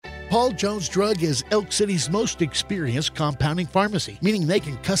Paul Jones Drug is Elk City's most experienced compounding pharmacy, meaning they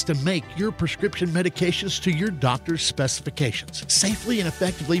can custom make your prescription medications to your doctor's specifications, safely and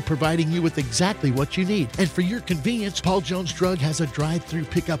effectively providing you with exactly what you need. And for your convenience, Paul Jones Drug has a drive-through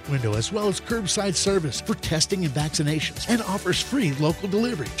pickup window as well as curbside service for testing and vaccinations, and offers free local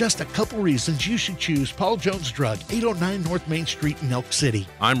delivery. Just a couple reasons you should choose Paul Jones Drug, 809 North Main Street in Elk City.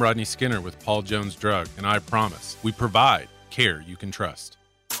 I'm Rodney Skinner with Paul Jones Drug, and I promise we provide care you can trust.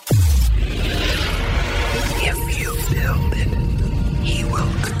 If you build it, he will.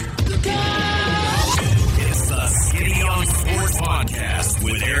 It's the Skinny on Sports Podcast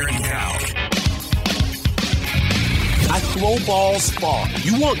with Aaron Cowell. I throw balls far.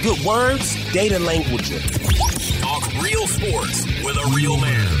 You want good words? Data language. Talk real sports with a real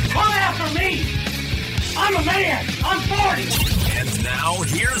man. Come after me! I'm a man! I'm 40! And now,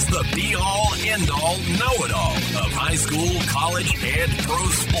 here's the be-all, end-all, know-it-all of high school, college, and pro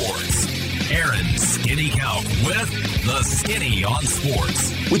sports. Aaron Skinny Count with the Skinny on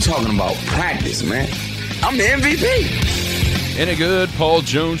Sports. We're talking about practice, man. I'm the MVP. And a good Paul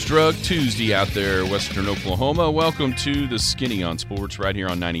Jones Drug Tuesday out there, Western Oklahoma. Welcome to the Skinny on Sports right here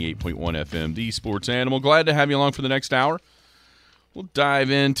on 98.1 FM, the Sports Animal. Glad to have you along for the next hour. We'll dive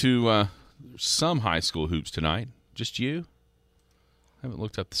into some high school hoops tonight. Just you? I haven't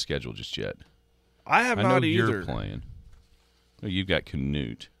looked up the schedule just yet. I have I not know either. You're playing. Oh, you've got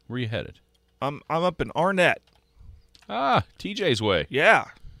Canute. Where are you headed? I'm up in Arnett. Ah, TJ's way. Yeah.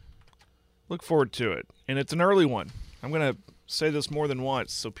 Look forward to it. And it's an early one. I'm going to say this more than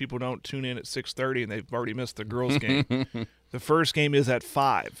once so people don't tune in at 6:30 and they've already missed the girls' game. The first game is at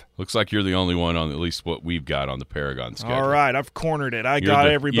 5. Looks like you're the only one on at least what we've got on the Paragon schedule. All right, I've cornered it. I got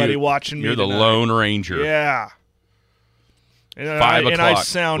everybody watching me You're the tonight. Lone Ranger. Yeah. And 5 o'clock. And I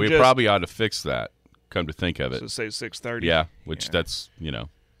sound we just, probably ought to fix that, come to think of it. So say 6:30. Yeah, which that's, you know.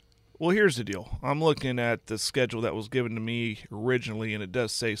 Well, here's the deal. I'm looking at the schedule that was given to me originally, and it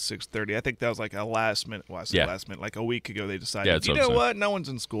does say 6:30. I think that was like a last minute. Well, I said last minute, like a week ago. They decided, Yeah, that's you what know I'm saying. what? No one's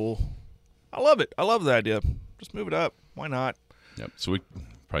in school. I love it. I love the idea. Just move it up. Why not? Yep. So we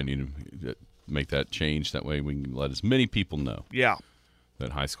probably need to make that change. That way we can let as many people know. Yeah.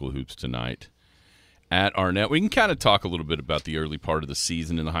 That high school hoops tonight at Arnett. We can kind of talk a little bit about the early part of the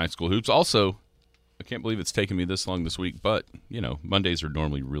season in the high school hoops. Also, I can't believe it's taken me this long this week, but, you know, Mondays are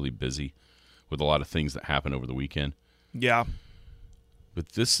normally really busy with a lot of things that happen over the weekend. Yeah. But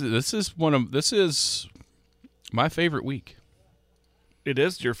this is my favorite week. It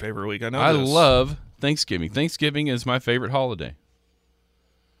is your favorite week. I know I this. love Thanksgiving. Thanksgiving is my favorite holiday.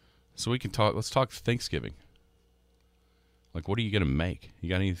 So we can talk. Let's talk Thanksgiving. Like, what are you going to make? You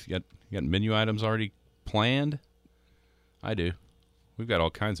got menu items already planned? I do. We've got all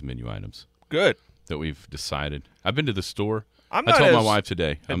kinds of menu items. Good. That we've decided. I've been to the store. I told my wife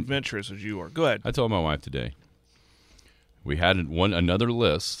today. Adventurous as you are. Go ahead. I told my wife today. We had another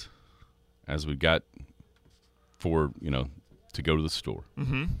list as we got for, you know, to go to the store.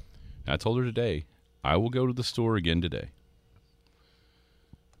 Mm-hmm. I told her today, I will go to the store again today.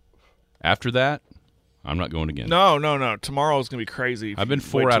 After that, I'm not going again. No. Tomorrow is going to be crazy. I've been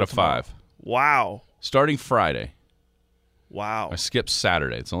 4 out of 5. Wow. Starting Friday. Wow. I skipped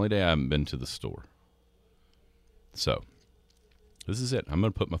Saturday. It's the only day I haven't been to the store. So, this is it. I'm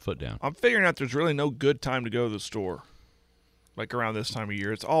going to put my foot down. I'm figuring out there's really no good time to go to the store. Like around this time of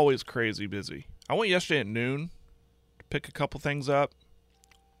year. It's always crazy busy. I went yesterday at noon to pick a couple things up.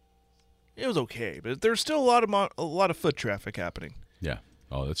 It was okay, but there's still a lot of foot traffic happening. Yeah.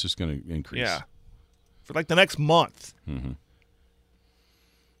 Oh, that's just going to increase. Yeah. For like the next month. Mm-hmm.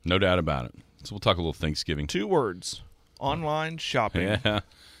 No doubt about it. So we'll talk a little Thanksgiving. 2 words. Online shopping. Yeah.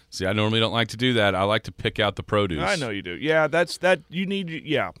 See, I normally don't like to do that. I like to pick out the produce. I know you do. Yeah, you need.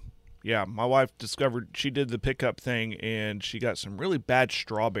 Yeah. My wife discovered she did the pickup thing, and she got some really bad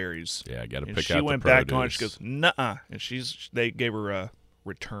strawberries. Yeah, I got to pick out the produce. She went back on it. She goes, nuh-uh. And they gave her a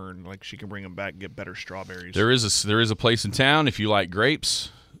return. Like, she can bring them back and get better strawberries. There is a place in town, if you like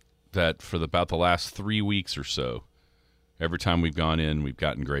grapes, that for about the last 3 weeks or so, every time we've gone in, we've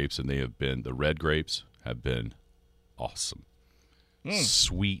gotten grapes, and the red grapes have been awesome.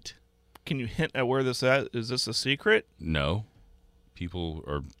 Sweet. Can you hint at where this at? Is this a secret? No. People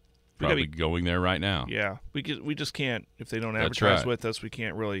are probably going there right now. Yeah. We just can't, if they don't That's advertise right. with us, we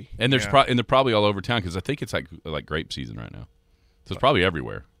can't really. And and they're probably all over town because I think it's like grape season right now. So it's probably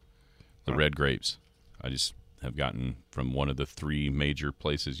everywhere. The red grapes. I just have gotten from one of the 3 major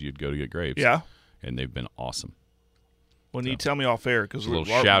places you'd go to get grapes. Yeah. And they've been awesome. Well, you tell me off air because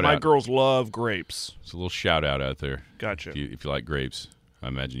shout my out. girls love grapes. It's a little shout out there. Gotcha. If you like grapes, I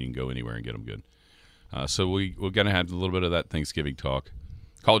imagine you can go anywhere and get them good. So we're going to have a little bit of that Thanksgiving talk.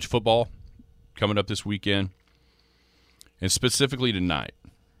 College football coming up this weekend, and specifically tonight.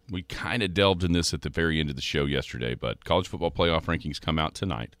 We kind of delved in this at the very end of the show yesterday, but college football playoff rankings come out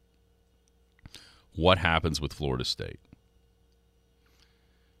tonight. What happens with Florida State?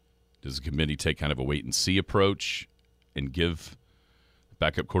 Does the committee take kind of a wait-and-see approach and give the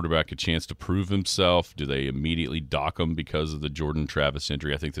backup quarterback a chance to prove himself? Do they immediately dock him because of the Jordan Travis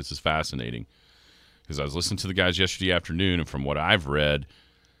injury? I think this is fascinating because I was listening to the guys yesterday afternoon, and from what I've read,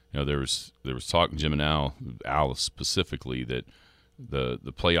 there was talk, Jim and Al specifically, that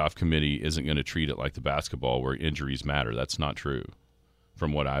the playoff committee isn't going to treat it like the basketball where injuries matter. That's not true.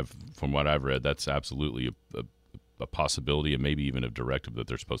 From what I've read, that's absolutely a possibility and maybe even a directive that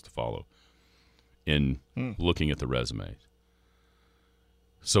they're supposed to follow in looking at the resumes.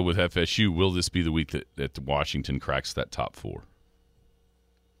 So with FSU, will this be the week that Washington cracks that top 4?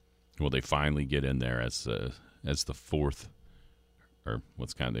 Will they finally get in there as the fourth, or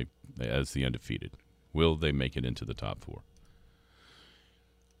as the undefeated? Will they make it into the top 4?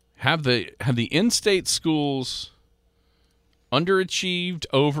 Have the in-state schools underachieved,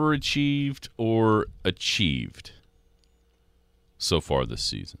 overachieved, or achieved so far this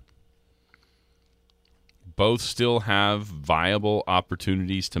season? Both still have viable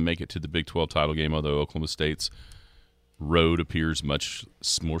opportunities to make it to the Big 12 title game, although Oklahoma State's road appears much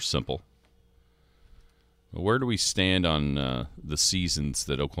more simple. Where do we stand on the seasons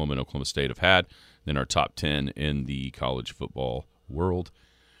that Oklahoma and Oklahoma State have had, then our top 10 in the college football world?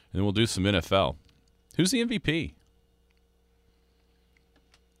 And then we'll do some NFL. Who's the MVP?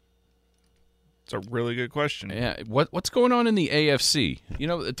 It's a really good question. Yeah, what's going on in the AFC?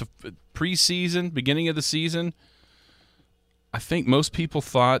 At the preseason, beginning of the season, I think most people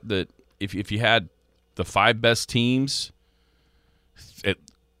thought that if you had the 5 best teams,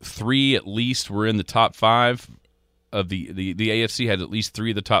 3 at least were in the top 5 of the AFC had at least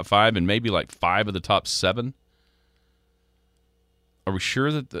 3 of the top 5 and maybe like 5 of the top 7. Are we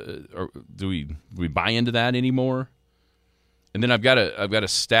sure that do we buy into that anymore? And then I've got a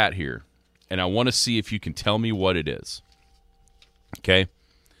stat here, and I want to see if you can tell me what it is. Okay,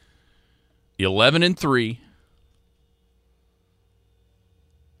 11-3,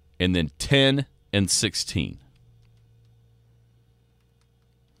 and then 10-16.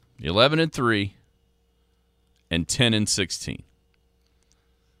 11-3, and 10-16.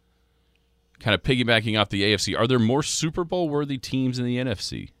 Kind of piggybacking off the AFC, are there more Super Bowl worthy teams in the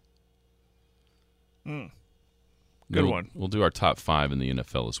NFC? Good one. We'll do our top 5 in the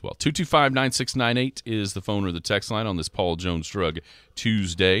NFL as well. 225-9698 is the phone or the text line on this Paul Jones Drug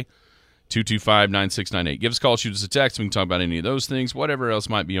Tuesday. 225-9698. Give us a call, shoot us a text. We can talk about any of those things, whatever else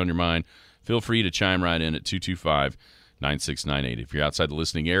might be on your mind. Feel free to chime right in at 225-9698. If you're outside the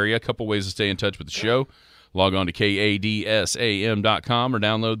listening area, a couple ways to stay in touch with the show. Log on to kadsam.com or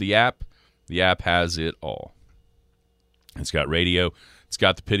download the app. The app has it all. It's got radio. It's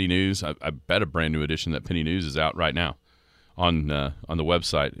got the Penny News. I bet a brand new edition of that Penny News is out right now on the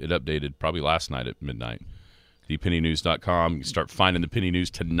website. It updated probably last night at midnight. ThePennyNews.com. You can start finding the Penny News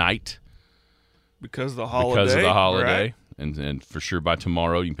tonight. Because of the holiday. Because of the holiday. Right? And for sure by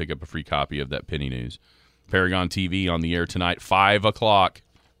tomorrow you can pick up a free copy of that Penny News. Paragon TV on the air tonight, 5 o'clock.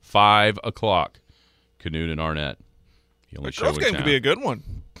 5 o'clock. Canute and Arnett. The girls' game could be a good one.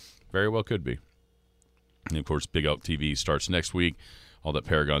 Very well could be. And, of course, Big Elk TV starts next week. All that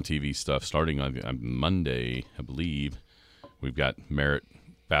Paragon TV stuff starting on Monday, I believe. We've got Merritt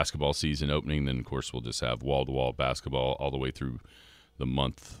basketball season opening. Then, of course, we'll just have wall-to-wall basketball all the way through the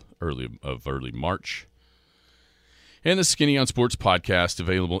month of early March. And the Skinny on Sports podcast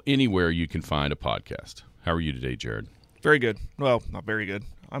available anywhere you can find a podcast. How are you today, Jared? Very good. Well, not very good.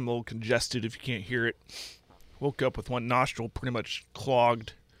 I'm a little congested if you can't hear it. Woke up with one nostril pretty much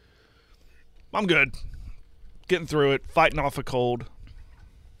clogged. I'm good. Getting through it, fighting off a cold.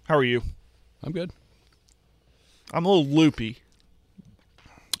 How are you? I'm good. I'm a little loopy.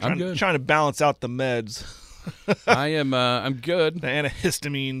 I'm good. Trying to balance out the meds. I'm good. The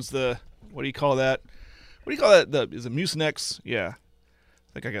antihistamines, what do you call that? Is it Mucinex? Yeah.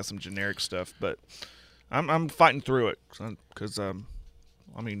 I think I got some generic stuff, but I'm fighting through it because 2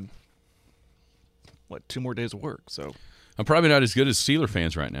 more days of work, so I'm probably not as good as Steeler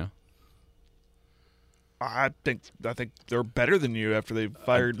fans right now. I think they're better than you after they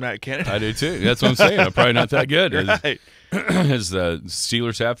fired Matt Canada. I do too. That's what I'm saying. I'm probably not that good. Right. As the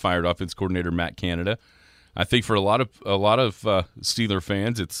Steelers have fired offense coordinator Matt Canada. I think for a lot of Steeler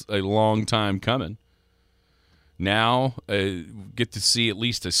fans, it's a long time coming. Now, get to see at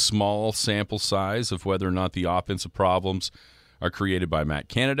least a small sample size of whether or not the offensive problems are created by Matt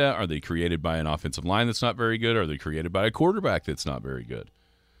Canada. Are they created by an offensive line that's not very good? Are they created by a quarterback that's not very good?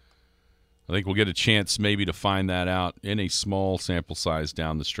 I think we'll get a chance maybe to find that out in a small sample size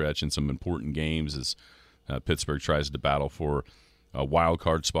down the stretch in some important games as Pittsburgh tries to battle for a wild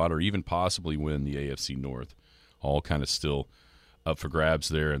card spot or even possibly win the AFC North. All kind of still up for grabs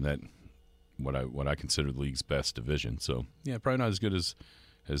there, and that what I consider the league's best division. So yeah, probably not as good as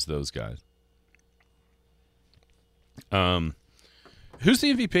those guys. Who's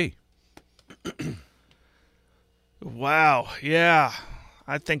the MVP? Wow, yeah.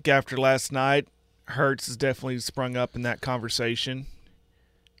 I think after last night, Hurts has definitely sprung up in that conversation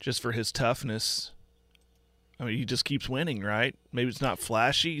just for his toughness. I mean, he just keeps winning, right? Maybe it's not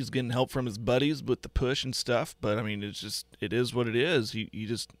flashy. He's getting help from his buddies with the push and stuff, but, I mean, it is what it is. He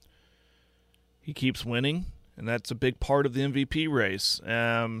keeps winning, and that's a big part of the MVP race.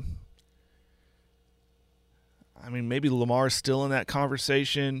 I mean, maybe Lamar's still in that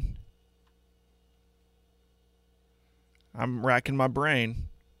conversation. I'm racking my brain.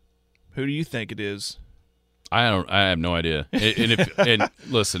 Who do you think it is? I have no idea. And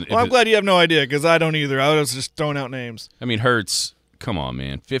listen. Well, I'm glad you have no idea because I don't either. I was just throwing out names. I mean, Hurts, come on,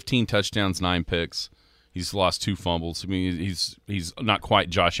 man. 15 touchdowns, 9 picks. He's lost 2 fumbles. I mean, he's not quite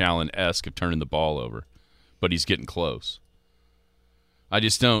Josh Allen-esque of turning the ball over, but he's getting close. I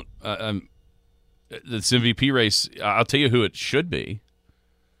just don't. This MVP race, I'll tell you who it should be.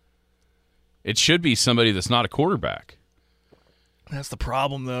 It should be somebody that's not a quarterback. That's the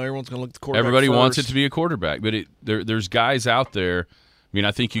problem, though. Everyone's going to look at the quarterback Everybody first. wants it to be a quarterback, but there's guys out there. I mean,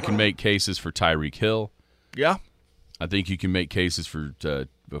 I think you can make cases for Tyreek Hill. Yeah. I think you can make cases for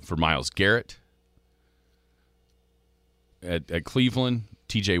Myles Garrett. At Cleveland,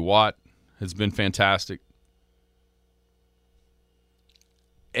 T.J. Watt has been fantastic.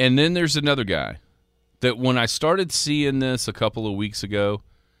 And then there's another guy that when I started seeing this a couple of weeks ago,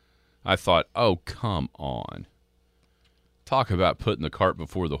 I thought, oh, come on. Talk about putting the cart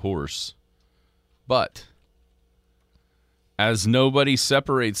before the horse. But as nobody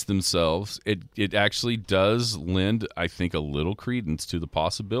separates themselves, it actually does lend, I think, a little credence to the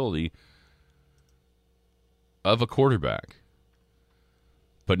possibility of a quarterback.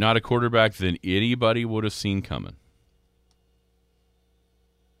 But not a quarterback that anybody would have seen coming.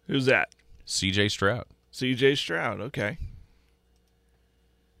 Who's that? C.J. Stroud. C.J. Stroud, okay.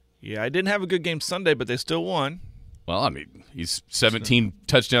 Yeah, I didn't have a good game Sunday, but they still won. Well, I mean, he's 17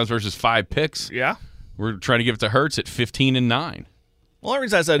 touchdowns versus 5 picks. Yeah. We're trying to give it to Hurts at 15-9. Well, the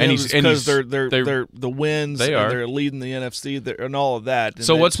reason I said it was because they're the wins. They're leading the NFC and all of that. And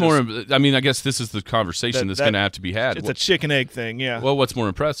so what's more? I mean, I guess this is the conversation that's going to have to be had. It's a chicken egg thing, yeah. Well, what's more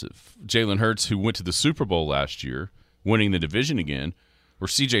impressive? Jalen Hurts, who went to the Super Bowl last year, winning the division again, or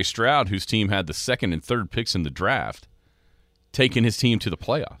C.J. Stroud, whose team had the 2nd and 3rd picks in the draft, taking his team to the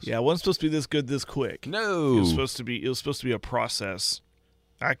playoffs. Yeah, it wasn't supposed to be this good this quick. No, it was supposed to be a process.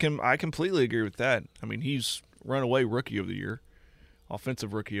 I completely agree with that. I mean, he's runaway rookie of the year.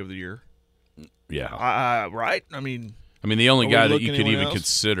 Offensive rookie of the year. Yeah. Right? I mean, the only guy that you could even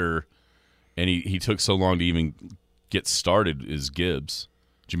consider, and he took so long to even get started, is Gibbs.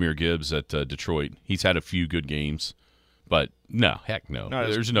 Jahmyr Gibbs at Detroit. He's had a few good games, but no, heck no.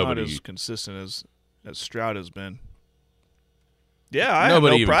 There's nobody. Not as consistent as Stroud has been. Yeah, I have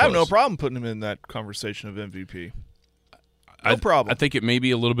no problem putting him in that conversation of MVP. No problem. I think it may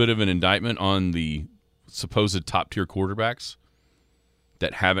be a little bit of an indictment on the supposed top-tier quarterbacks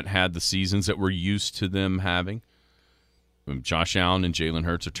that haven't had the seasons that we're used to them having. Josh Allen and Jalen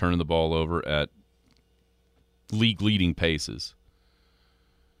Hurts are turning the ball over at league-leading paces.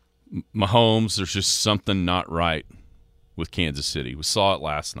 Mahomes, there's just something not right with Kansas City. We saw it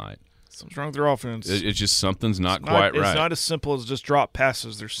last night. Something's wrong with their offense. It's just something's not quite right. It's not as simple as just drop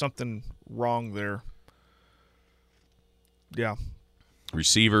passes. There's something wrong there. Yeah.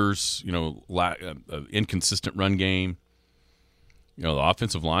 Receivers, inconsistent run game. The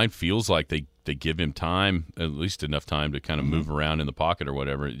offensive line feels like they give him time, at least enough time to kind of move around in the pocket or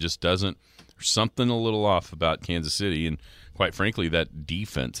whatever. It just doesn't. There's something a little off about Kansas City, and quite frankly, that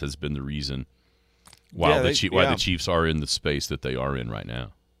defense has been the reason why the Chiefs are in the space that they are in right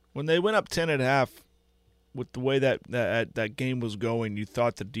now. When they went up 10.5, with the way that game was going, you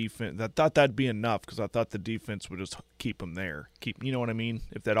thought the defense. I thought that'd be enough because I thought the defense would just keep them there. You know what I mean?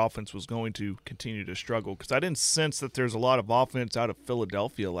 If that offense was going to continue to struggle, because I didn't sense that there's a lot of offense out of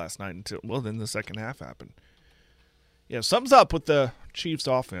Philadelphia last night until then the second half happened. Yeah, something's up with the Chiefs'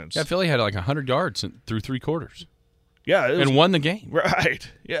 offense. Yeah, Philly had like 100 yards through 3 quarters. Yeah, and won the game. Right.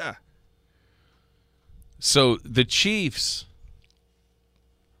 Yeah. So the Chiefs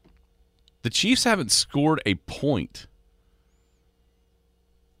haven't scored a point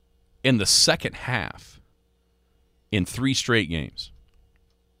in the second half in 3 straight games.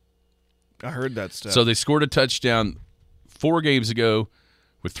 I heard that stuff. So they scored a touchdown 4 games ago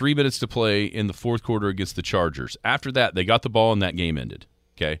with 3 minutes to play in the fourth quarter against the Chargers. After that, they got the ball and that game ended.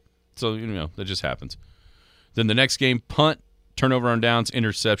 Okay? So, that just happens. Then the next game, punt, turnover on downs,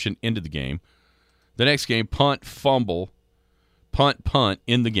 interception, into the game. The next game, punt, fumble, punt,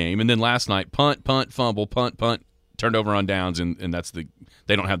 in the game. And then last night, punt, fumble, punt, turnover on downs, and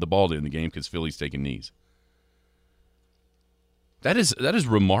they don't have the ball to end the game because Philly's taking knees. That is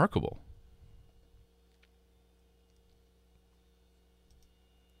remarkable.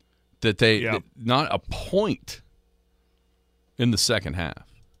 That that not a point in the second half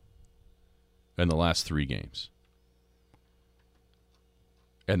in the last 3 games.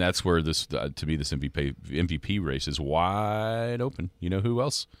 And that's where this MVP race is wide open. You know who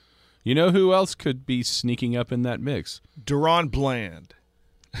else? You know who else could be sneaking up in that mix? Deron Bland.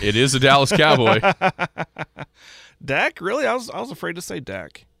 It is a Dallas Cowboy. Dak? Really? I was afraid to say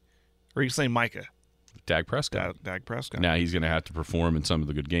Dak. Or you say Micah? Dak Prescott. Dak Prescott. Now he's going to have to perform in some of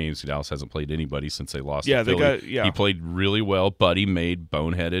the good games. Dallas hasn't played anybody since they lost to Philly. He played really well, but he made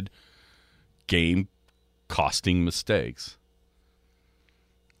boneheaded, game-costing mistakes.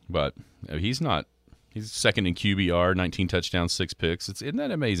 But he's not. He's second in QBR, 19 touchdowns, 6 picks. Isn't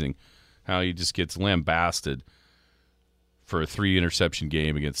that amazing how he just gets lambasted for a 3-interception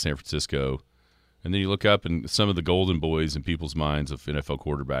game against San Francisco? And then you look up, and some of the golden boys in people's minds of NFL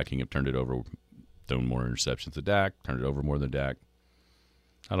quarterbacking have turned it over, thrown more interceptions to Dak, turned it over more than Dak.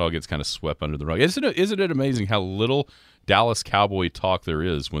 That all gets kind of swept under the rug. Isn't it amazing how little Dallas Cowboy talk there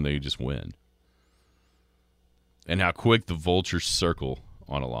is when they just win? And how quick the vultures circle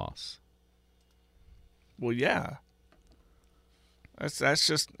on a loss. Well, yeah. That's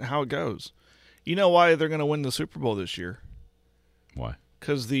just how it goes. You know why they're going to win the Super Bowl this year? Why?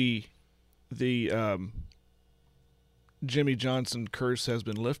 Because the Jimmy Johnson curse has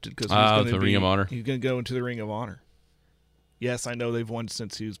been lifted because he's going Ring of Honor. He's going to go into the Ring of Honor. Yes, I know they've won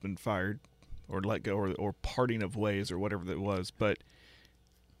since he's been fired or let go or parting of ways or whatever that was, but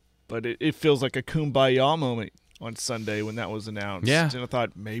it feels like a kumbaya moment on Sunday when that was announced. Yeah. And I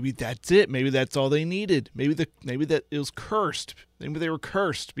thought maybe that's it. Maybe that's all they needed. Maybe that it was cursed. Maybe they were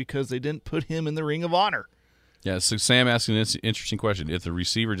cursed because they didn't put him in the Ring of Honor. Yeah, so Sam asking this interesting question. If the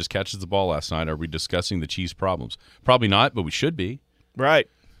receiver just catches the ball last night, are we discussing the Chiefs' problems? Probably not, but we should be. Right.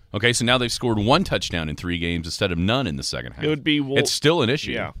 Okay, so now they've scored 1 touchdown in 3 games instead of none in the second half. It would be it's still an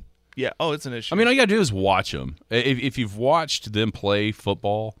issue. Yeah. Yeah. Oh, it's an issue. I mean, all you got to do is watch them. If you've watched them play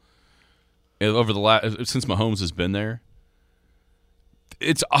football over the since Mahomes has been there,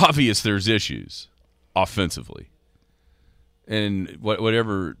 it's obvious there's issues offensively. And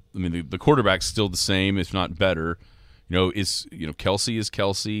whatever, I mean, the quarterback's still the same, if not better. Kelsey is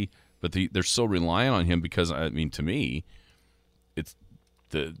Kelsey, but they're so reliant on him because, I mean, to me, it's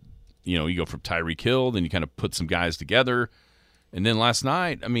you go from Tyreek Hill, then you kind of put some guys together, and then last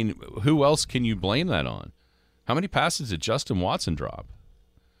night, I mean, who else can you blame that on? How many passes did Justin Watson drop?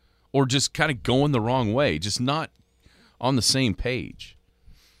 Or just kind of going the wrong way, just not on the same page.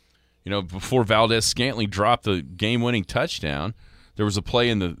 Before Valdez-Scantling dropped the game-winning touchdown, there was a play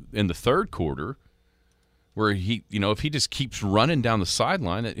in the third quarter where he, if he just keeps running down the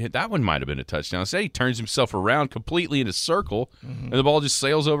sideline, that one might have been a touchdown. Instead, he turns himself around completely in a circle, and the ball just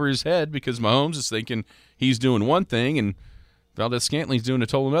sails over his head because Mahomes is thinking he's doing one thing and Valdez-Scantling's doing a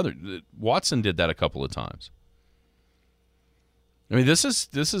total another. Watson did that a couple of times. I mean, this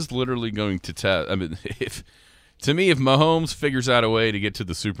is literally going to test. I mean, if Mahomes figures out a way to get to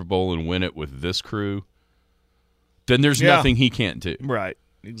the Super Bowl and win it with this crew, then there's nothing he can't do. Right.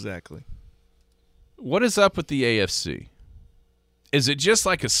 Exactly. What is up with the AFC? Is it just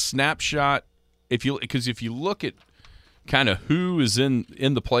like a snapshot? Because if you look at kind of who is in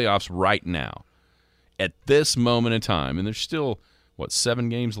the playoffs right now, at this moment in time, and there's still 7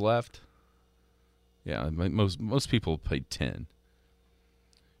 games left? Yeah, most people played 10.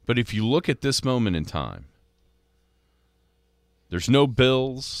 But if you look at this moment in time, there's no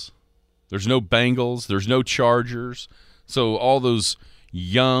Bills, there's no Bengals, there's no Chargers. So all those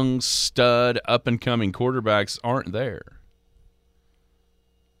young, stud, up-and-coming quarterbacks aren't there.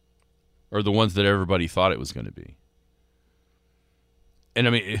 Or the ones that everybody thought it was going to be. And,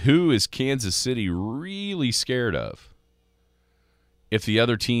 I mean, who is Kansas City really scared of? If the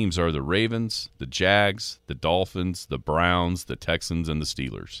other teams are the Ravens, the Jags, the Dolphins, the Browns, the Texans, and the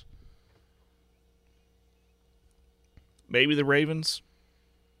Steelers. Maybe the Ravens.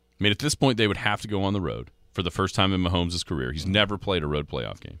 I mean, at this point, they would have to go on the road for the first time in Mahomes' career. He's never played a road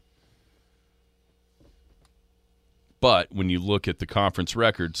playoff game. But when you look at the conference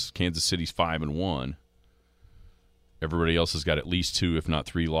records, Kansas City's 5-1. Everybody else has got at least 2, if not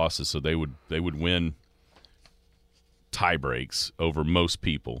 3 losses, so they would win tie breaks over most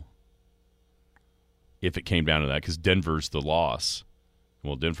people if it came down to that, because Denver's the loss.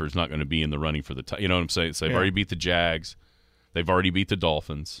 Well, Denver's not going to be in the running for the tie. You know what I'm saying? So they've already beat the Jags. They've already beat the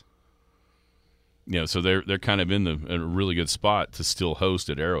Dolphins. So they're kind of in a really good spot to still host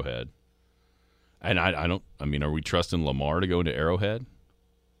at Arrowhead. And are we trusting Lamar to go into Arrowhead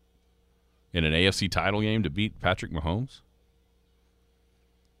in an AFC title game to beat Patrick Mahomes?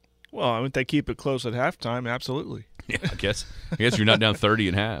 Well, if they keep it close at halftime, absolutely. Yeah, I guess you're not down 30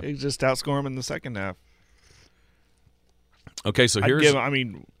 and a half. They just outscore them in the second half. Okay, so here's.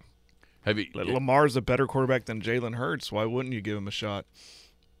 Lamar's a better quarterback than Jalen Hurts. Why wouldn't you give him a shot?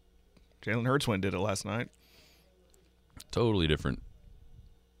 Jalen Hurts went and did it last night. Totally different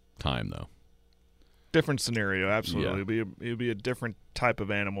time, though. Different scenario, absolutely. Yeah. It would be a different type of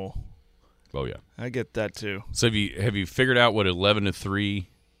animal. Oh yeah, I get that too. So have you figured out what 11-3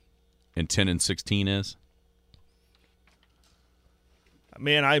 and 10-16 is?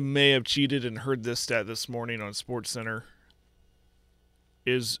 Man, I may have cheated and heard this stat this morning on SportsCenter.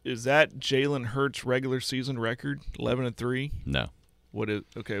 Is that Jalen Hurts' regular season record? 11-3? No. What is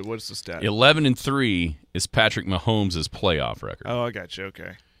the stat? 11-3 is Patrick Mahomes' playoff record. Oh, I got you.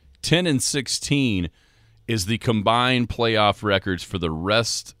 Okay. 10-16 is the combined playoff records for the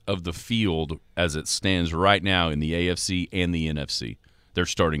rest of the field as it stands right now in the AFC and the NFC. They're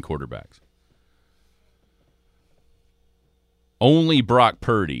starting quarterbacks. Only Brock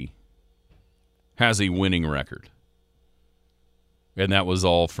Purdy has a winning record. And that was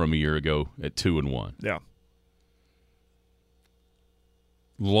all from a year ago at 2-1. Yeah.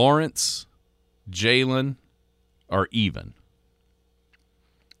 Lawrence, Jalen are even.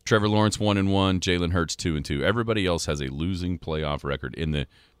 Trevor Lawrence 1-1, Jalen Hurts 2-2. Everybody else has a losing playoff record in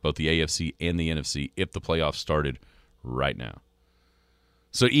both the AFC and the NFC if the playoffs started right now.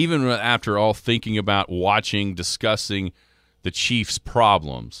 So even after all thinking about watching, discussing the Chiefs'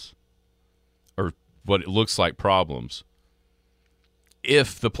 problems, or what it looks like problems,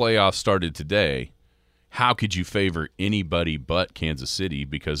 if the playoffs started today, how could you favor anybody but Kansas City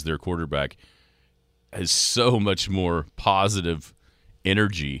because their quarterback has so much more positive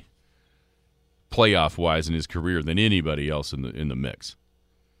energy playoff-wise in his career than anybody else in the mix?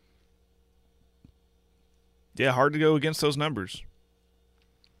 Yeah, hard to go against those numbers.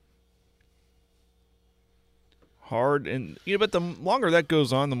 Hard, and but the longer that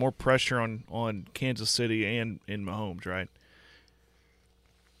goes on, the more pressure on Kansas City and in Mahomes, right?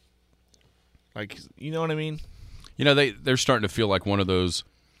 Like, you know what I mean? They're starting to feel like one of those,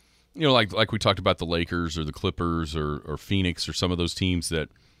 like we talked about the Lakers or the Clippers or Phoenix or some of those teams that,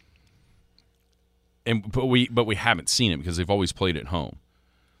 but we haven't seen it because they've always played at home.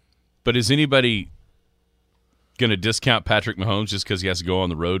 But is anybody going to discount Patrick Mahomes just because he has to go on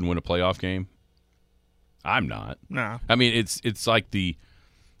the road and win a playoff game? I'm not. No. I mean, it's like that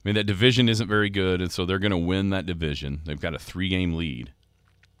division isn't very good, and so they're going to win that division. They've got a 3-game lead.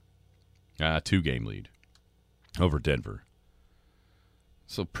 2-game lead over Denver.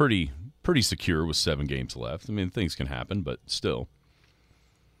 So pretty secure with 7 games left. I mean, things can happen, but still.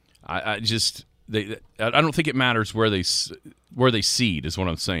 I don't think it matters where they seed is what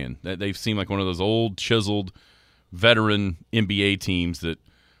I'm saying. They seem like one of those old, chiseled, veteran NBA teams that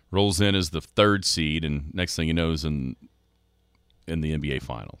rolls in as the 3rd seed, and next thing you know is in the NBA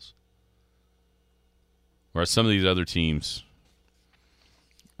Finals. Whereas some of these other teams,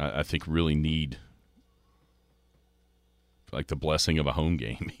 I think, really need like the blessing of a home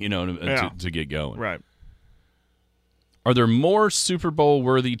game, to get going. Right. Are there more Super Bowl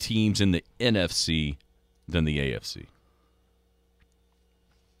worthy teams in the NFC than the AFC?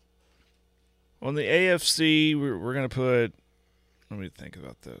 On the AFC, we're going to put. Let me think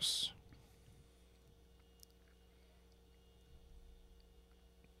about this.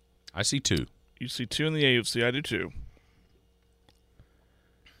 I see 2. You see 2 in the AFC. I do too.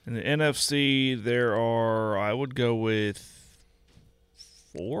 In the NFC, there are. I would go with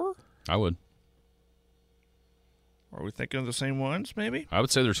 4. I would. Are we thinking of the same ones, maybe? I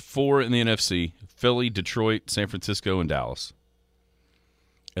would say there's 4 in the NFC: Philly, Detroit, San Francisco, and Dallas.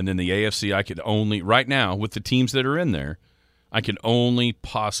 And then the AFC, I could only, right now, with the teams that are in there, I can only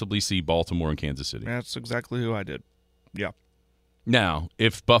possibly see Baltimore and Kansas City. That's exactly who I did. Yeah. Now,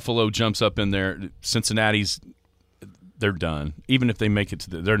 if Buffalo jumps up in there, Cincinnati's, they're done. Even if they make it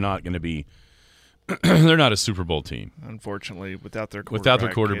they're not going to be, they're not a Super Bowl team. Unfortunately, without their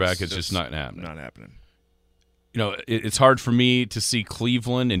quarterback, it's just not happening. Not happening. It's hard for me to see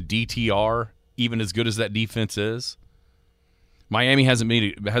Cleveland and DTR, even as good as that defense is. Miami hasn't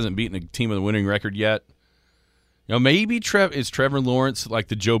beaten a team with a winning record yet. Maybe is Trevor Lawrence like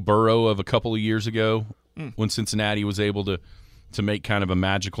the Joe Burrow of a couple of years ago when Cincinnati was able to make kind of a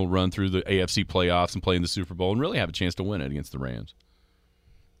magical run through the AFC playoffs and play in the Super Bowl and really have a chance to win it against the Rams.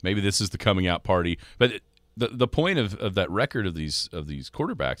 Maybe this is the coming out party. But the point of that record of these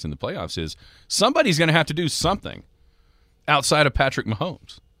quarterbacks in the playoffs is somebody's going to have to do something outside of Patrick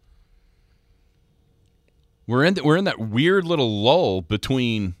Mahomes. We're in that weird little lull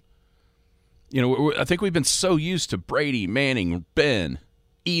between, I think we've been so used to Brady, Manning, Ben,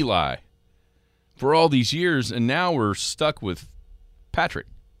 Eli for all these years, and now we're stuck with Patrick.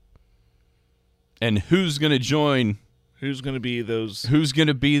 And who's going to join? Who's going to be those? Who's going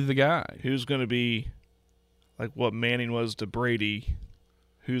to be the guy? Who's going to be like what Manning was to Brady?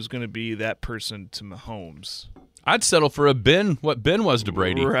 Who's going to be that person to Mahomes? I'd settle for what Ben was to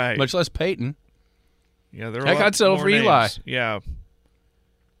Brady, right? Much less Peyton. Yeah, they're heck, I'd settle for names. Eli.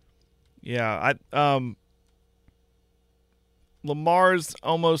 Yeah. Lamar's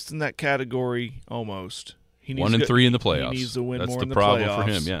almost in that category. Almost. He needs 1-3 in the playoffs. He needs to win That's more in the problem playoffs.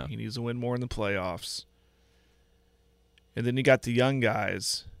 for him. Yeah, he needs to win more in the playoffs. And then you got the young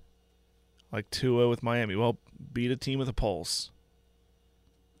guys, like Tua with Miami. Well, beat a team with a pulse.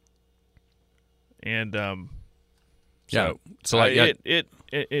 And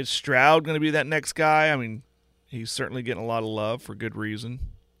is Stroud going to be that next guy? I mean, he's certainly getting a lot of love for good reason.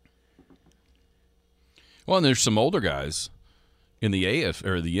 Well, and there's some older guys in the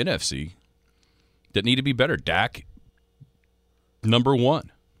the NFC that need to be better. Dak, number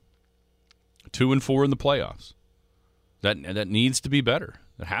 1, 2-4 in the playoffs. That needs to be better.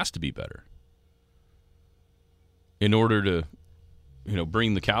 It has to be better in order to,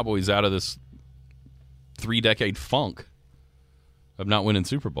 bring the Cowboys out of this 3-decade funk of not winning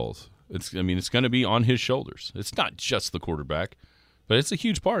Super Bowls. It's going to be on his shoulders. It's not just the quarterback, but it's a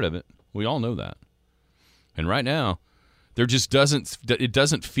huge part of it. We all know that. And right now, it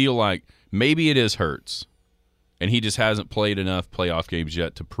doesn't feel like maybe it is Hurts, and he just hasn't played enough playoff games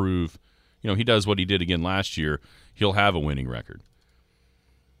yet to prove, he does what he did again last year. He'll have a winning record,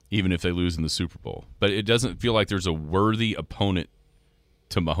 even if they lose in the Super Bowl. But it doesn't feel like there's a worthy opponent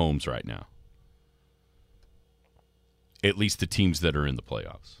to Mahomes right now. At least the teams that are in the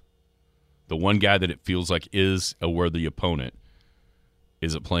playoffs. The one guy that it feels like is a worthy opponent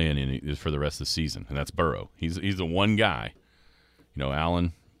isn't playing for the rest of the season, and that's Burrow. He's the one guy.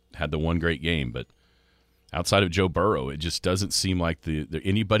 Allen had the one great game, but outside of Joe Burrow, it just doesn't seem like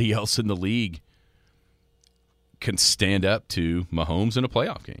anybody else in the league can stand up to Mahomes in a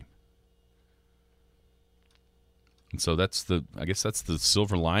playoff game. And so I guess that's the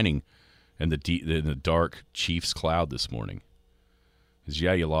silver lining and the dark Chiefs cloud this morning. Is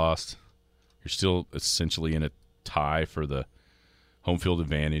you lost. You're still essentially in a tie for the home field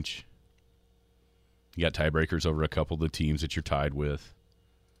advantage. You got tiebreakers over a couple of the teams that you're tied with.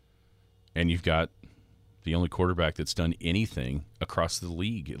 And you've got the only quarterback that's done anything across the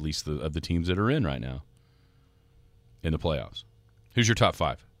league, at least of the teams that are in right now, in the playoffs. Who's your top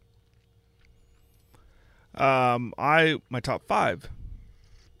 5? My top 5.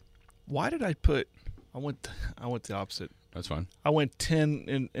 Why did I put? I went the opposite. That's fine. I went 10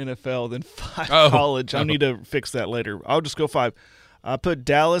 in NFL, then 5 college. I need to fix that later. I'll just go 5. I put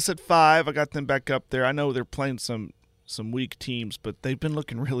Dallas at 5. I got them back up there. I know they're playing some weak teams, but they've been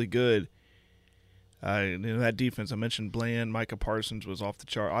looking really good. That defense, I mentioned Bland. Micah Parsons was off the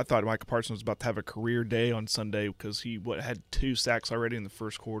chart. I thought Micah Parsons was about to have a career day on Sunday because he had 2 sacks already in the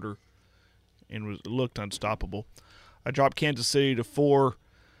first quarter and looked unstoppable. I dropped Kansas City to 4.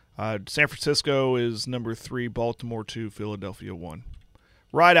 San Francisco is number 3, Baltimore 2, Philadelphia 1.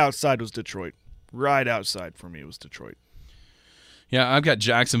 Right outside was Detroit. Right outside for me was Detroit. Yeah, I've got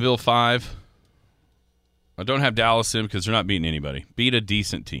Jacksonville 5. I don't have Dallas in because they're not beating anybody. Beat a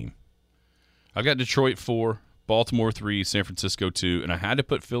decent team. I've got Detroit 4, Baltimore 3, San Francisco 2, and I had to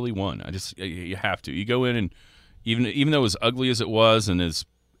put Philly 1. You have to. You go in and even though as ugly as it was and as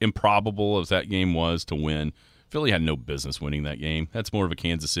improbable as that game was to win, Philly had no business winning that game. That's more of a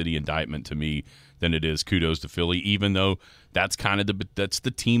Kansas City indictment to me than it is kudos to Philly, even though that's that's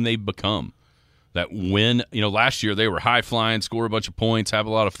the team they've become. That win, last year they were high flying, score a bunch of points, have a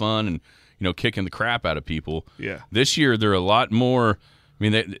lot of fun, and kicking the crap out of people. Yeah. This year they're a lot more. I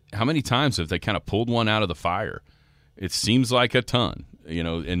mean, how many times have they kind of pulled one out of the fire? It seems like a ton,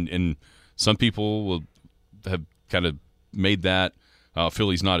 and some people will have kind of made that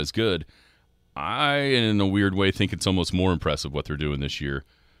Philly's not as good. I, in a weird way, think it's almost more impressive what they're doing this year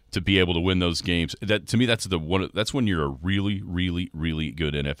to be able to win those games. That to me, that's when you're a really, really, really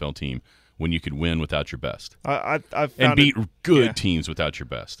good NFL team, when you can win without your best. I've and beat good teams without your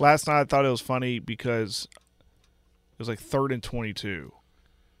best. Last night I thought it was funny because was like 3rd and 22.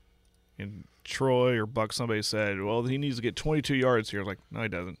 And Troy or Buck, somebody said, well, he needs to get 22 yards here. I was like, no, he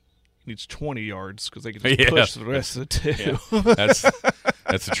doesn't. He needs 20 yards because they can just push the rest of the two. Yeah.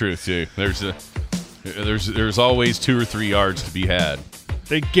 That's the truth, too. There's always 2 or 3 yards to be had.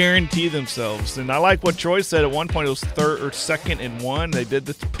 They guarantee themselves. And I like what Troy said at one point. It was 3rd or 2nd and 1. They did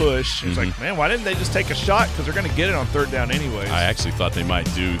the push. It's like, man, why didn't they just take a shot? Because they're going to get it on 3rd down anyways. I actually thought they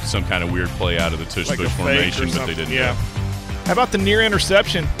might do some kind of weird play out of the tush-push formation, but they didn't. Yeah. How about the near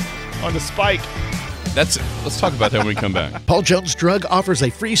interception on the spike? Let's talk about that when we come back. Paul Jones Drug offers a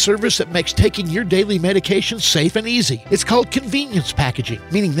free service that makes taking your daily medications safe and easy. It's called convenience packaging,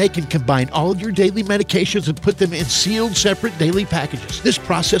 meaning they can combine all of your daily medications and put them in sealed, separate daily packages. This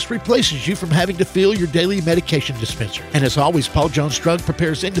process replaces you from having to fill your daily medication dispenser. And as always, Paul Jones Drug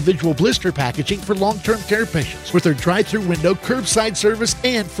prepares individual blister packaging for long-term care patients. With their drive-through window, curbside service,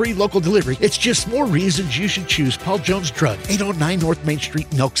 and free local delivery, it's just more reasons you should choose Paul Jones Drug, 809 North Main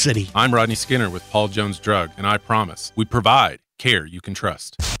Street in Elk City. I'm Rodney Skinner with Paul Jones Drug, and I promise we provide care you can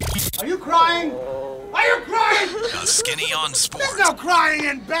trust. Are you crying? Are you crying? The Skinny on Sports. There's no crying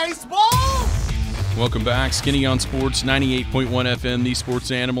in baseball. Welcome back. Skinny on Sports, 98.1 FM, the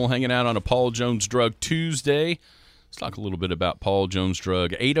sports animal, hanging out on a Paul Jones Drug Tuesday. Let's talk a little bit about Paul Jones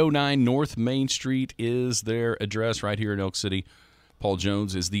Drug. 809 North Main Street is their address right here in Elk City. Paul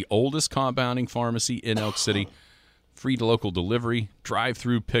Jones is the oldest compounding pharmacy in Elk City. Free to local delivery,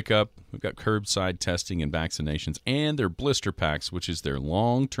 drive-through pickup. We've got curbside testing and vaccinations, and their blister packs, which is their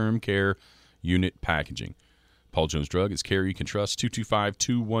long-term care unit packaging. Paul Jones Drug is care you can trust.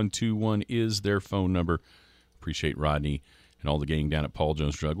 225-2121 is their phone number. Appreciate Rodney and all the gang down at Paul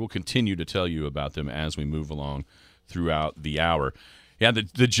Jones Drug. We'll continue to tell you about them as we move along throughout the hour. Yeah, the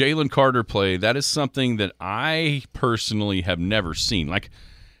Jalen Carter play, that is something that I personally have never seen. Like,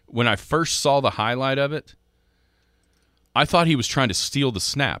 when I first saw the highlight of it, I thought he was trying to steal the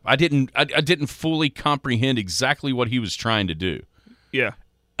snap. I didn't fully comprehend exactly what he was trying to do. Yeah.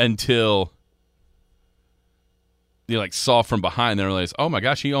 Until you saw from behind and realized, oh my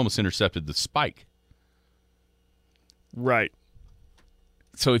gosh, he almost intercepted the spike. Right.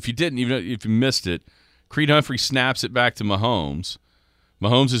 So if you didn't, even if you missed it, Creed Humphrey snaps it back to Mahomes.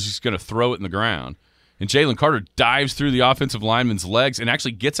 Mahomes is just going to throw it in the ground. And Jalen Carter dives through the offensive lineman's legs and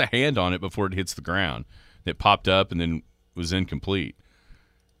actually gets a hand on it before it hits the ground. It popped up and then was incomplete.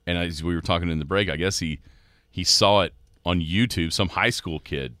 And as we were talking in the break, I guess he saw it on YouTube. Some high school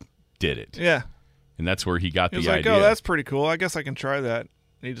kid did it. Yeah. And that's where he got the idea. He was like, oh, that's pretty cool. I guess I can try that.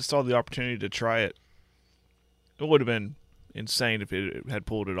 And he just saw the opportunity to try it. It would have been insane if it had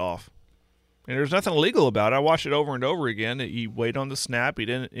pulled it off. And there's nothing illegal about it. I watched it over and over again. He waited on the snap.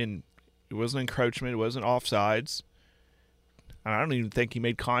 It wasn't encroachment. It wasn't offsides. I don't even think he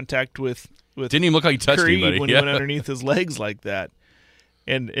made contact with didn't even look like he touched Creed anybody when he went underneath his legs like that.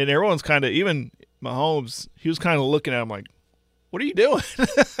 And everyone's kind of, even Mahomes, he was kind of looking at him like, what are you doing?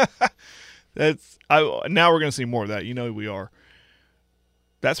 Now we're going to see more of that. You know we are.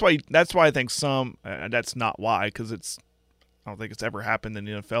 That's why I think some, that's not why, because I don't think it's ever happened in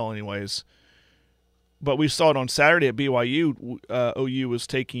the NFL anyways. But we saw it on Saturday at BYU. OU was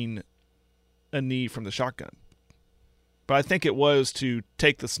taking a knee from the shotgun. But I think it was to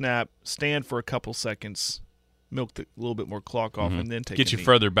take the snap, stand for a couple seconds, milk a little bit more clock off, and then take get a you knee.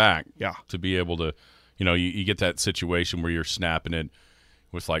 further back. Yeah. To be able to, you get that situation where you're snapping it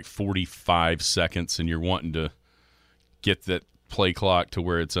with 45 seconds and you're wanting to get that play clock to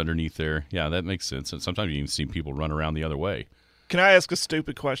where it's underneath there. Yeah, that makes sense. And sometimes you even see people run around the other way. Can I ask a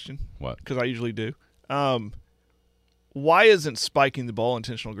stupid question? What? Because I usually do. Why isn't spiking the ball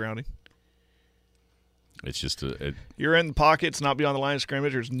intentional grounding? It's just you're in the pocket, it's not beyond the line of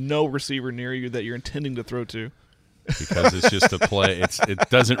scrimmage. There's no receiver near you that you're intending to throw to. Because it's just a play. It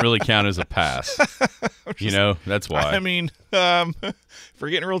doesn't really count as a pass. That's why. I mean, if we're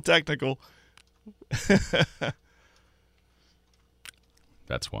getting real technical.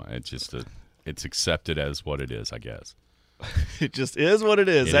 That's why. It's just it's accepted as what it is, I guess. It just is what it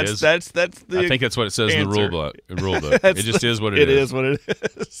is. That's the I think that's what it says answer. In the rule book. It just is what it is. It is what it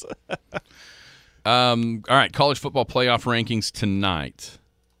is. All right, college football playoff rankings tonight.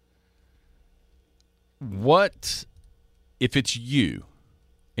 What, if it's you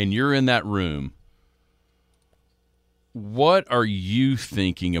and you're in that room, what are you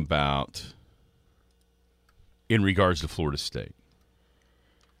thinking about in regards to Florida State?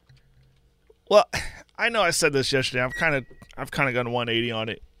 Well, I know I said this yesterday. I've kind of gone 180 on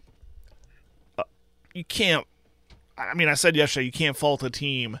it. You can't. I mean, I said yesterday you can't fault a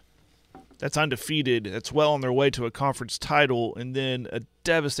team that's undefeated, that's well on their way to a conference title, and then a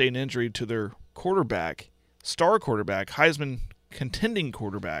devastating injury to their quarterback star quarterback, Heisman contending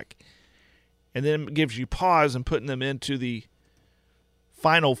quarterback, and then it gives you pause in putting them into the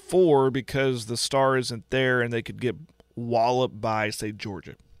Final Four because the star isn't there and they could get walloped by, say,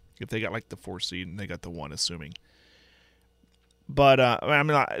 Georgia if they got like the 4 seed and they got the 1, assuming. But I mean,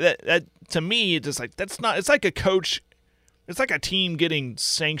 that to me, it's just like that's not. It's like a coach. It's like a team getting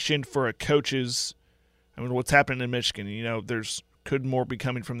sanctioned for a coach's. I mean, what's happening in Michigan? You know, could more be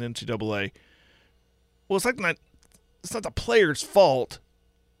coming from the NCAA. Well, it's not the player's fault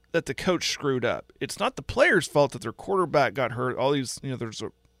that the coach screwed up. It's not the player's fault that their quarterback got hurt. All these, there's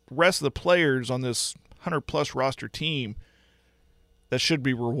the rest of the players on this 100-plus roster team that should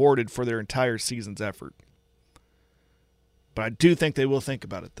be rewarded for their entire season's effort. But I do think they will think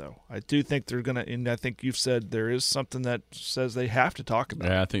about it, though. I do think they're going to, and I think you've said there is something that says they have to talk about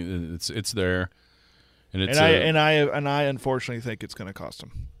it. Yeah, I think it's there. And I unfortunately think it's going to cost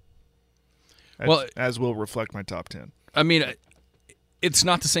them. As will reflect my top 10. I mean, it's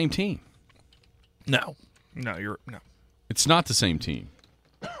not the same team. No. It's not the same team.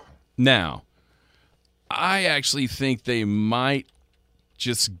 Now, I actually think they might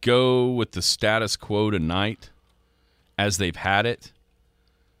just go with the status quo tonight as they've had it,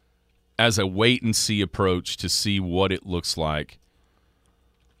 as a wait-and-see approach to see what it looks like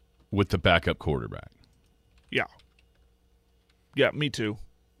with the backup quarterback. Yeah. Yeah, me too.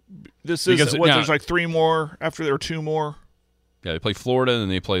 This is there's like 3 more after there are 2 more. Yeah, they play Florida and then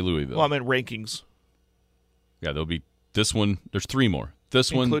they play Louisville. Well, I meant rankings. Yeah, there'll be this one. There's 3 more.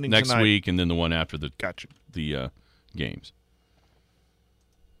 This including one next tonight. week, and then the one after the Gotcha. the games.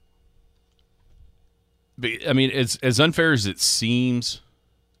 But, I mean, as unfair as it seems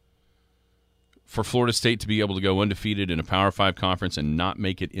for Florida State to be able to go undefeated in a Power 5 conference and not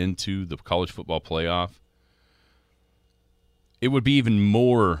make it into the college football playoff, it would be even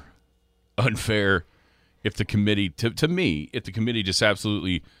more unfair if the committee, to me, if the committee just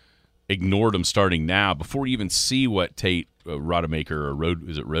absolutely ignored them starting now before you even see what Tate Rodemaker or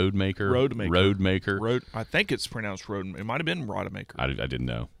Roadmaker? I think it's pronounced Road. It might have been Rodemaker. I didn't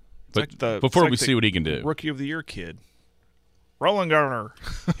know. But like before we see what he can do. Rookie of the Year kid. Roland Garner.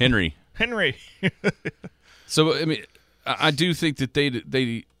 Henry. So, I mean, I do think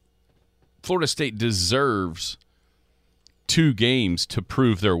that Florida State deserves 2 games to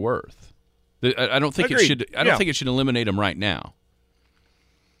prove their worth. I don't think Agreed. it should. I don't think it should eliminate them right now.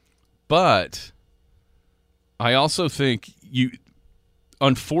 But I also think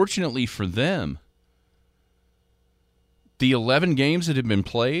unfortunately for them, the 11 games that have been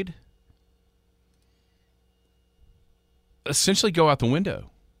played essentially go out the window,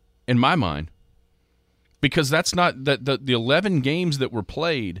 in my mind, because that's not the 11 games that were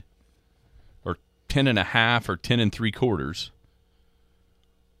played, or 10.5 or 10 3/4.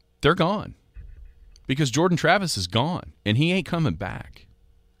 They're gone because Jordan Travis is gone and he ain't coming back.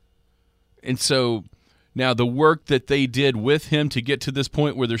 And so now the work that they did with him to get to this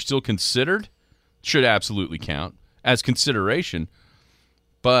point where they're still considered should absolutely count as consideration.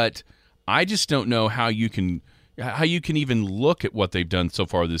 But I just don't know how you can even look at what they've done so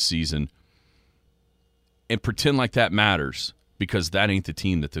far this season and pretend like that matters, because that ain't the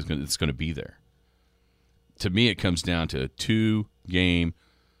team that's going to be there. To me, it comes down to a 2-game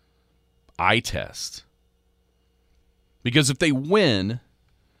eye test. Because if they win,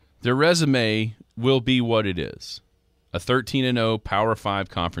 their resume will be what it is. A 13-0 Power 5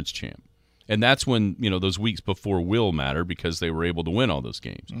 conference champ. And that's when, those weeks before will matter because they were able to win all those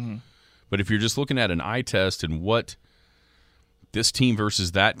games. Mm-hmm. But if you're just looking at an eye test and what this team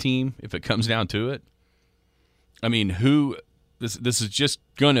versus that team, if it comes down to it, I mean, this is just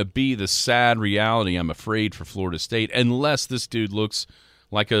going to be the sad reality, I'm afraid, for Florida State, unless this dude looks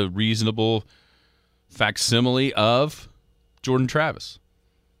like a reasonable facsimile of Jordan Travis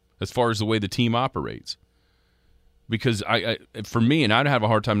as far as the way the team operates. Because for me, and I'd have a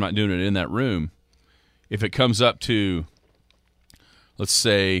hard time not doing it in that room, if it comes up to, let's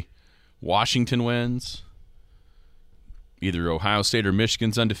say, Washington wins, either Ohio State or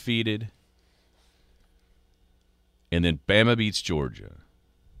Michigan's undefeated, and then Bama beats Georgia.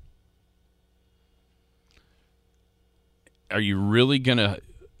 Are you really going to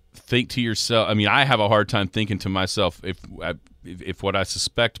think to yourself? I mean, I have a hard time thinking to myself if what I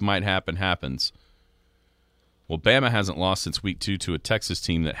suspect might happen happens. Well, Bama hasn't lost since week 2 to a Texas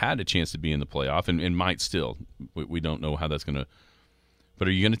team that had a chance to be in the playoff and might still. We don't know how that's going to. But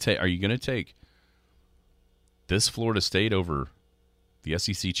are you going to take this Florida State over the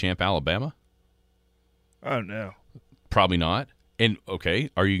SEC champ Alabama? Oh no, probably not. And okay,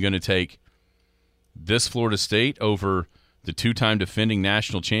 are you going to take this Florida State over the two-time defending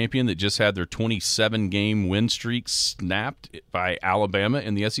national champion that just had their 27-game win streak snapped by Alabama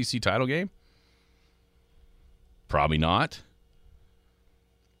in the SEC title game? Probably not.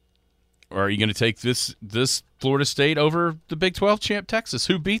 Or are you going to take this Florida State over the Big 12 champ Texas,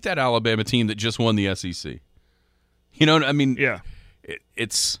 who beat that Alabama team that just won the SEC? You know, I mean, yeah,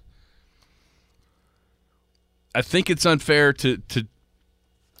 it's. I think it's unfair to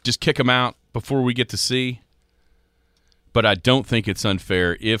just kick them out before we get to see. But I don't think it's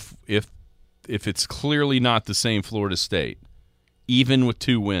unfair if it's clearly not the same Florida State, even with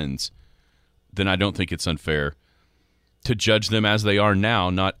 2 wins, then I don't think it's unfair to judge them as they are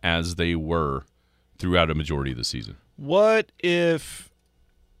now, not as they were throughout a majority of the season. What if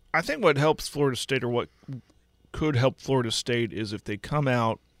 – I think what helps Florida State, or what could help Florida State, is if they come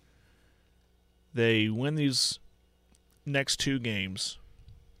out, they win these next 2 games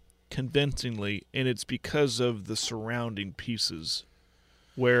convincingly, and it's because of the surrounding pieces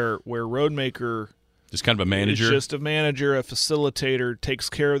where Roadmaker – just kind of a manager. He's just a manager, a facilitator, takes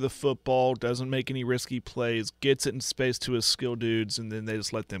care of the football, doesn't make any risky plays, gets it in space to his skill dudes, and then they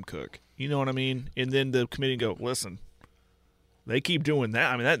just let them cook. You know what I mean? And then the committee go, listen, they keep doing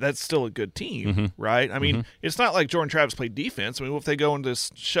that. I mean, that's still a good team, right? I mean, it's not like Jordan Travis played defense. I mean, if they go into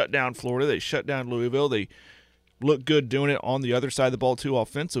shut down Florida, they shut down Louisville, they look good doing it on the other side of the ball too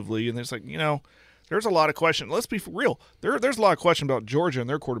offensively, and it's like, you know, there's a lot of question. Let's be real. There's a lot of question about Georgia and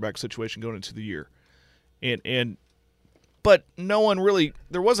their quarterback situation going into the year. But no one really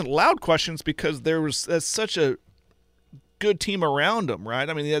 – there wasn't loud questions because that's such a good team around him, right?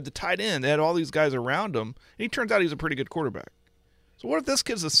 I mean, they had the tight end. They had all these guys around him, and he turns out he's a pretty good quarterback. So what if this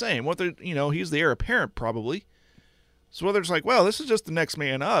kid's the same? What if, he's the heir apparent probably. So whether it's like, well, this is just the next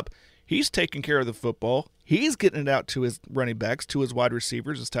man up, he's taking care of the football. He's getting it out to his running backs, to his wide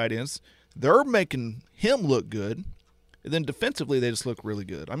receivers, his tight ends. They're making him look good. And then defensively, they just look really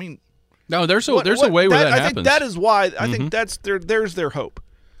good. I mean – no, there's a way where that happens. I think that is why I think that's there's their hope.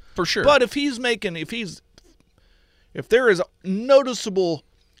 For sure. But if there is noticeable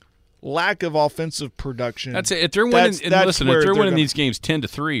lack of offensive production, that's it. If they're winning, if they're winning these games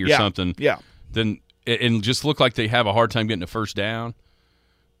 10-3 or something, then and just look like they have a hard time getting a first down,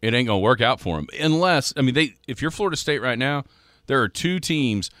 it ain't gonna work out for them. Unless, I mean, if you're Florida State right now, there are 2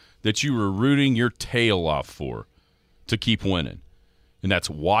 teams that you were rooting your tail off for to keep winning, and that's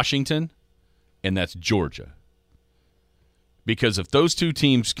Washington. And that's Georgia. Because if those 2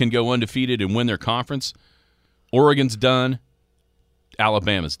 teams can go undefeated and win their conference, Oregon's done,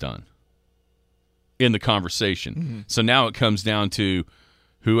 Alabama's done in the conversation. So now it comes down to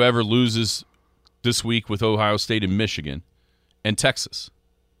whoever loses this week with Ohio State and Michigan and Texas.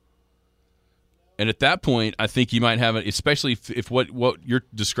 And at that point, I think you might have it, especially if what you're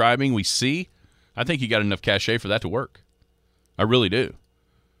describing we see, I think you got enough cachet for that to work. I really do.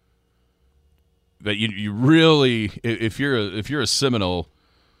 But you really, if you're a Seminole,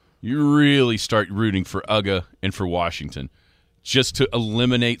 you really start rooting for UGA and for Washington, just to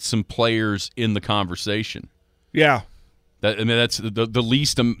eliminate some players in the conversation. Yeah, that's the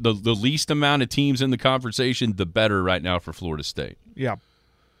least amount of teams in the conversation, the better right now for Florida State. Yeah,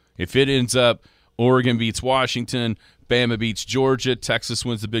 if it ends up Oregon beats Washington, Bama beats Georgia, Texas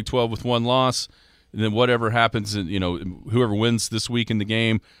wins the Big 12 with 1 loss. And then whatever happens, whoever wins this week in the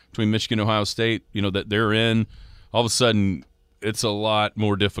game between Michigan and Ohio State, that they're in, all of a sudden it's a lot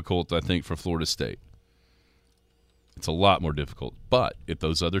more difficult, I think, for Florida State. It's a lot more difficult. But if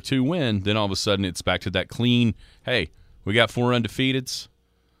those other 2 win, then all of a sudden it's back to that clean, hey, we got 4 undefeateds,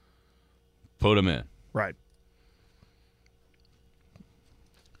 put them in. Right.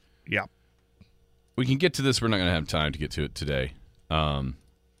 Yeah. We can get to this. We're not going to have time to get to it today.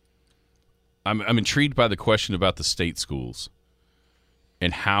 I'm intrigued by the question about the state schools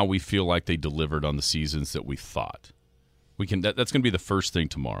and how we feel like they delivered on the seasons that we thought. That's going to be the first thing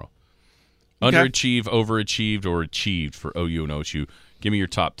tomorrow. Okay. Underachieved, overachieved, or achieved for OU and OSU. Give me your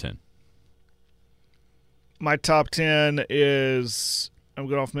top 10. My top 10 is, I'm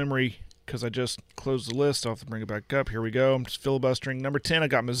going off memory because I just closed the list. I'll have to bring it back up. Here we go. I'm just filibustering. Number 10, I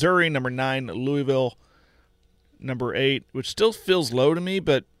got Missouri. Number 9, Louisville. Number 8, which still feels low to me,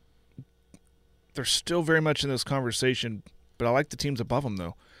 but they're still very much in this conversation, but I like the teams above them,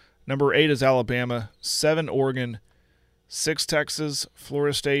 though. Number 8 is Alabama, 7 Oregon, 6 Texas,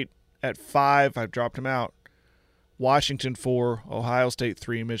 Florida State at 5. I've dropped them out. Washington 4, Ohio State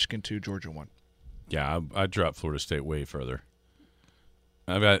 3, Michigan 2, Georgia 1. Yeah, I dropped Florida State way further.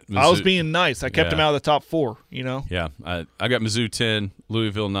 I was being nice. I kept them out of the top 4, Yeah, I got Mizzou 10,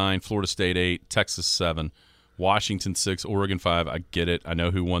 Louisville 9, Florida State 8, Texas 7, Washington 6, Oregon 5. I get it. I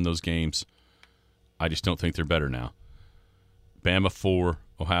know who won those games. I just don't think they're better now. Bama 4,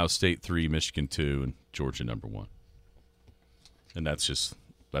 Ohio State 3, Michigan 2, and Georgia number 1. And that's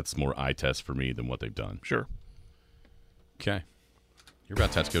more eye test for me than what they've done. Sure. Okay. You're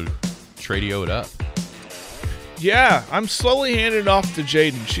about to have to go Tradio it up. Yeah, I'm slowly handing it off to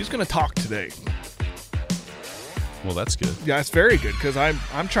Jaden. She's going to talk today. Well, that's good. Yeah, it's very good because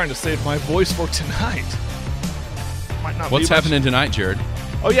I'm trying to save my voice for tonight. Might not What's happening tonight, Jared?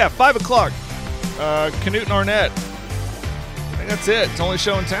 Oh, yeah, 5 o'clock. Canute and Arnett. I think that's it. It's the only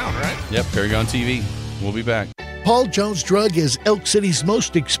show in town, right? Yep, Paragon TV. We'll be back. Paul Jones Drug is Elk City's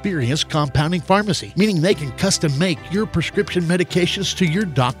most experienced compounding pharmacy, meaning they can custom make your prescription medications to your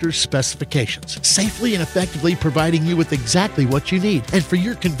doctor's specifications, safely and effectively providing you with exactly what you need. And for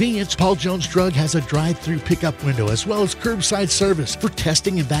your convenience, Paul Jones Drug has a drive-through pickup window as well as curbside service for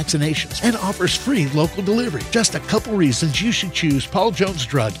testing and vaccinations, and offers free local delivery. Just a couple reasons you should choose Paul Jones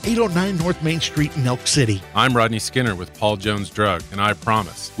Drug, 809 North Main Street in Elk City. I'm Rodney Skinner with Paul Jones Drug, and I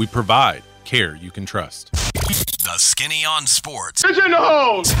promise we provide care you can trust. The Skinny on Sports. It's in the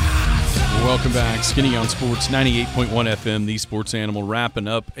house. Welcome back. Skinny on Sports, 98.1 FM, the Sports Animal, wrapping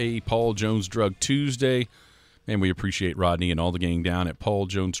up a Paul Jones Drug Tuesday. And we appreciate Rodney and all the gang down at Paul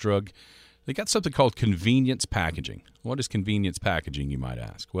Jones Drug. They got something called convenience packaging. What is convenience packaging, you might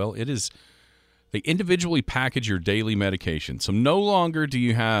ask? Well, it is they individually package your daily medication. So no longer do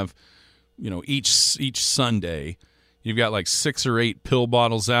you have, each Sunday you've got like 6 or 8 pill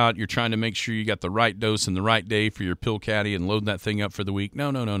bottles out. You're trying to make sure you got the right dose and the right day for your pill caddy and loading that thing up for the week.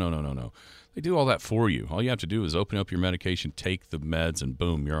 No. They do all that for you. All you have to do is open up your medication, take the meds, and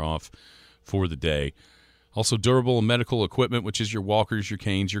boom, you're off for the day. Also, durable medical equipment, which is your walkers, your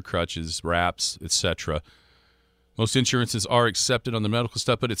canes, your crutches, wraps, etc. Most insurances are accepted on the medical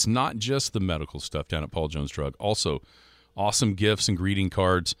stuff, but it's not just the medical stuff down at Paul Jones Drug. Also, awesome gifts and greeting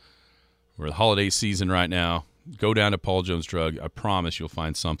cards. We're the holiday season right now. Go down to Paul Jones Drug. I promise you'll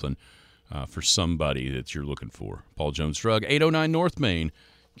find something for somebody that you're looking for. Paul Jones Drug, 809 North Main.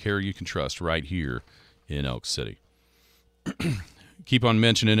 Care you can trust right here in Elk City. Keep on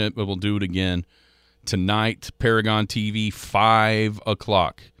mentioning it, but we'll do it again. Tonight, Paragon TV, 5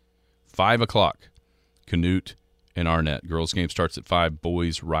 o'clock. 5 o'clock. Canute and Arnett. Girls game starts at 5.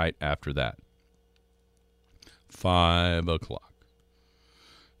 Boys right after that. 5 o'clock.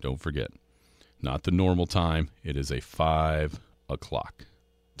 Don't forget. Not the normal time. It is a 5 o'clock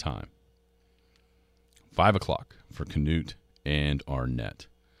time. 5 o'clock for Canute and Arnett.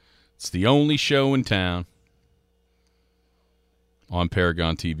 It's the only show in town on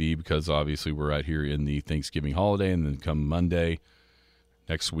Paragon TV because obviously we're right here in the Thanksgiving holiday, and then come Monday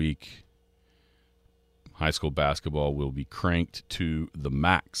next week, high school basketball will be cranked to the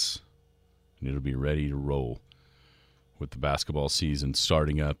max, and it'll be ready to roll with the basketball season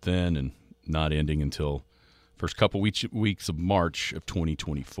starting up then and not ending until first couple weeks of March of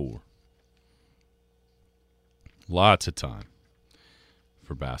 2024. Lots of time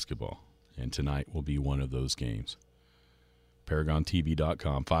for basketball, and tonight will be one of those games.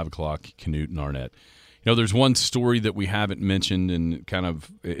 ParagonTV.com, 5 o'clock, Canute and Arnett. There's one story that we haven't mentioned, and kind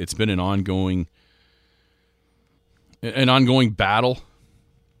of it's been an ongoing battle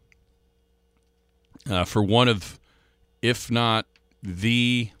for one of, if not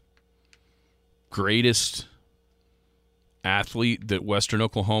the greatest athlete that Western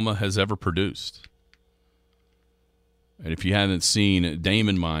Oklahoma has ever produced. And if you haven't seen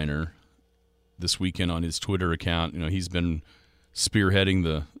Damon Minor this weekend on his Twitter account, he's been spearheading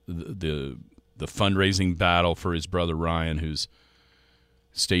the fundraising battle for his brother Ryan, who's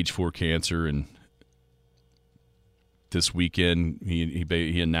stage 4 cancer. And this weekend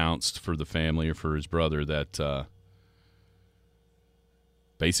he announced for the family, or for his brother, that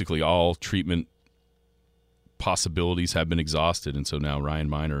basically all treatment possibilities have been exhausted, and so now Ryan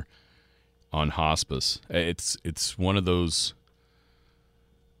Minor on hospice. It's one of those,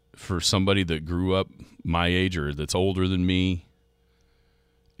 for somebody that grew up my age or that's older than me,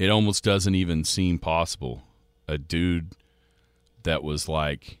 it almost doesn't even seem possible. A dude that was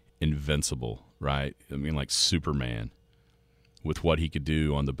like invincible, right? I mean, like Superman, with what he could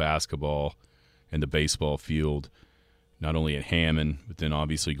do on the basketball and the baseball field, not only at Hammond, but then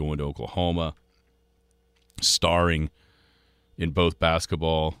obviously going to Oklahoma, starring in both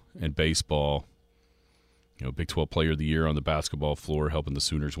basketball and baseball. Big 12 Player of the Year on the basketball floor, helping the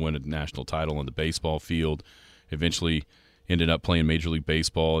Sooners win a national title on the baseball field. Eventually ended up playing Major League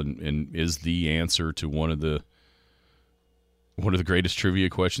Baseball, and is the answer to one of the greatest trivia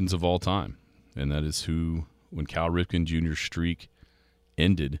questions of all time. And that is when Cal Ripken Jr.'s streak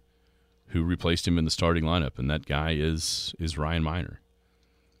ended, who replaced him in the starting lineup, and that guy is Ryan Minor.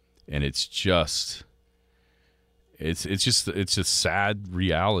 And it's just it's a sad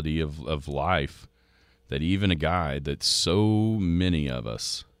reality of life that even a guy that so many of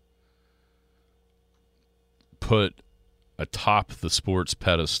us put atop the sports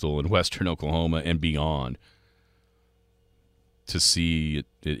pedestal in Western Oklahoma and beyond, to see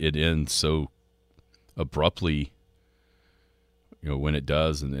it end so abruptly, when it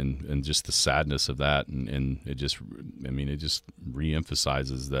does, and just the sadness of that, and it just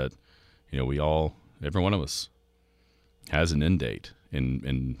reemphasizes that, every one of us has an end date,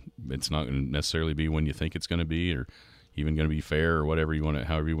 and it's not going to necessarily be when you think it's going to be, or even going to be fair, or however you want to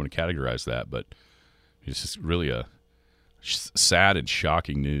categorize that. But it's just really a sad and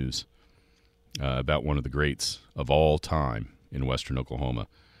shocking news about one of the greats of all time in Western Oklahoma,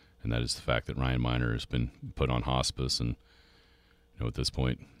 and that is the fact that Ryan Miner has been put on hospice, and at this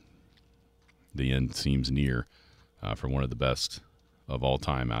point, the end seems near for one of the best of all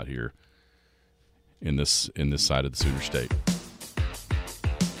time out here in this side of the Sooner State.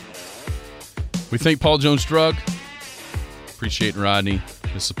 We thank Paul Jones Drug. Appreciate Rodney,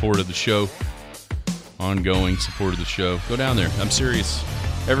 his support of the show, ongoing support of the show. Go down there. I'm serious.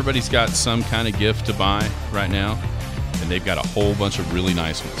 Everybody's got some kind of gift to buy right now, and they've got a whole bunch of really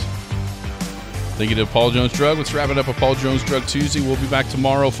nice ones. Thank you to Paul Jones Drug. Let's wrap it up with Paul Jones Drug Tuesday. We'll be back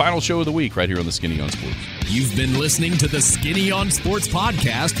tomorrow. Final show of the week right here on the Skinny on Sports. You've been listening to the Skinny on Sports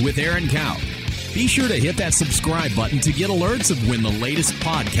podcast with Aaron Cow. Be sure to hit that subscribe button to get alerts of when the latest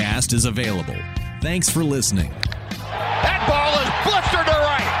podcast is available. Thanks for listening. That ball is blistered to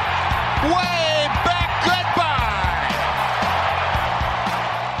right. Way back. Goodbye.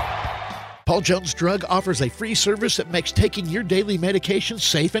 Paul Jones Drug offers a free service that makes taking your daily medications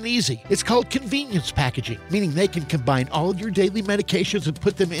safe and easy. It's called convenience packaging, meaning they can combine all of your daily medications and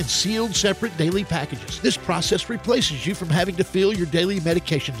put them in sealed, separate daily packages. This process replaces you from having to fill your daily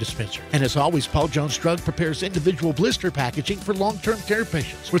medication dispenser. And as always, Paul Jones Drug prepares individual blister packaging for long-term care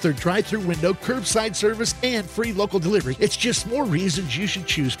patients. With their drive-through window, curbside service, and free local delivery, it's just more reasons you should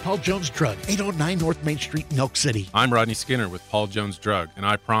choose Paul Jones Drug, 809 North Main Street in Elk City. I'm Rodney Skinner with Paul Jones Drug, and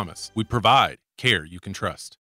I promise we provide care you can trust.